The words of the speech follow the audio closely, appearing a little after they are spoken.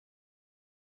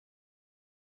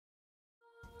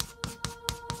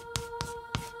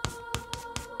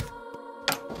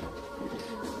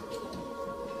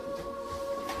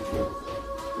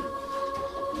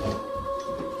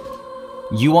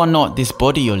You are not this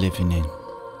body you're living in.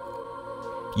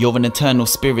 You're an eternal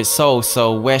spirit soul,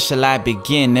 so where shall I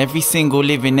begin? Every single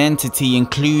living entity,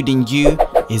 including you,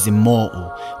 is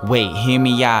immortal. Wait, hear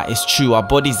me out, it's true, our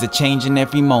bodies are changing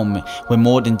every moment. We're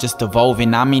more than just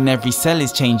evolving, I mean every cell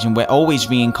is changing. We're always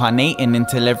reincarnating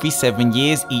until every 7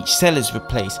 years each cell is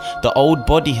replaced. The old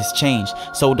body has changed,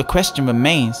 so the question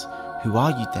remains, who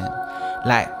are you then?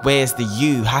 Like, where's the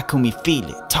you? How can we feel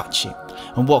it, touch it?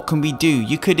 And what can we do?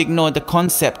 You could ignore the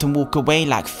concept and walk away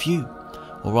like phew.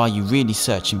 Or are you really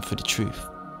searching for the truth?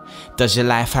 Does your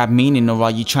life have meaning, or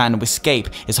are you trying to escape?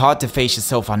 It's hard to face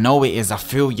yourself, I know it is, I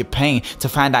feel your pain. To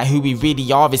find out who we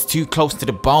really are is too close to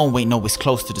the bone. Wait, no, it's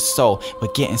close to the soul.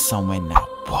 We're getting somewhere now.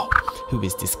 Whoa, who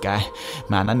is this guy?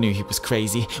 Man, I knew he was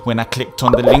crazy. When I clicked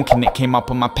on the link and it came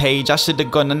up on my page, I should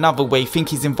have gone another way. Think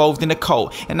he's involved in a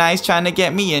cult, and now he's trying to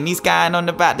get me, and he's going on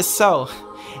about the soul.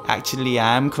 Actually,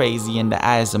 I am crazy in the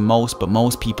eyes of most, but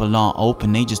most people aren't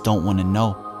open, they just don't want to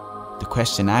know. The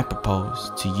question I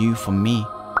propose to you from me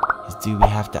is, do we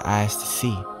have the eyes to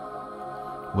see?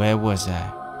 Where was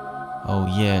I? Oh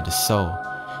yeah, the soul.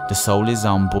 The soul is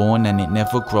unborn and it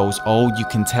never grows old. You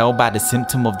can tell by the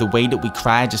symptom of the way that we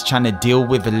cry, just trying to deal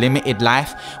with a limited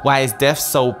life. Why is death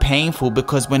so painful?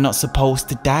 Because we're not supposed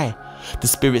to die. The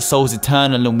spirit soul's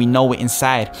eternal and we know it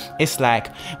inside. It's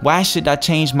like, why should I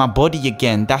change my body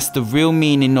again? That's the real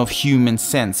meaning of human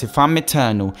sense. If I'm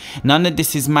eternal, none of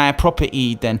this is my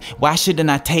property, then why shouldn't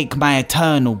I take my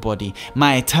eternal body,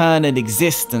 my eternal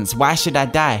existence? Why should I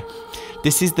die?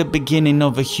 This is the beginning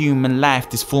of a human life.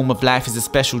 This form of life is a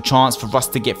special chance for us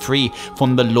to get free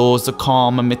from the laws of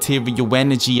karma, material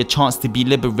energy, a chance to be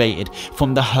liberated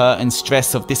from the hurt and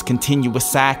stress of this continuous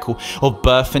cycle of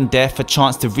birth and death, a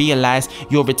chance to realize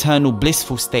your eternal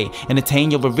blissful state and attain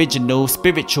your original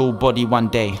spiritual body one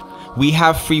day. We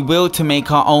have free will to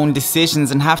make our own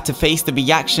decisions and have to face the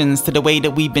reactions to the way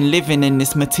that we've been living in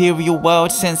this material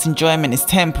world. Sense enjoyment is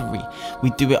temporary. We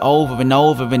do it over and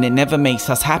over and it never makes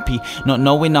us happy. Not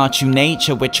knowing our true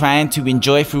nature, we're trying to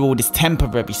enjoy through all this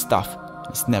temporary stuff.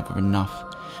 It's never enough.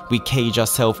 We cage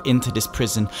ourselves into this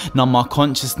prison, numb our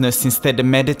consciousness. Instead of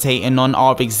meditating on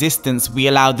our existence, we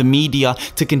allow the media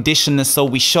to condition us, so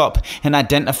we shop and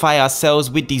identify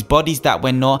ourselves with these bodies that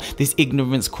we're not. This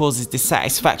ignorance causes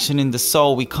dissatisfaction in the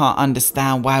soul. We can't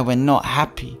understand why we're not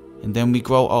happy, and then we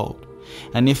grow old.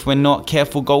 And if we're not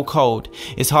careful, go cold.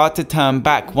 It's hard to turn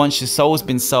back once your soul's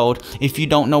been sold. If you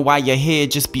don't know why you're here,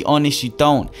 just be honest, you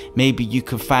don't. Maybe you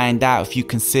can find out if you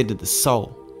consider the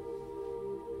soul.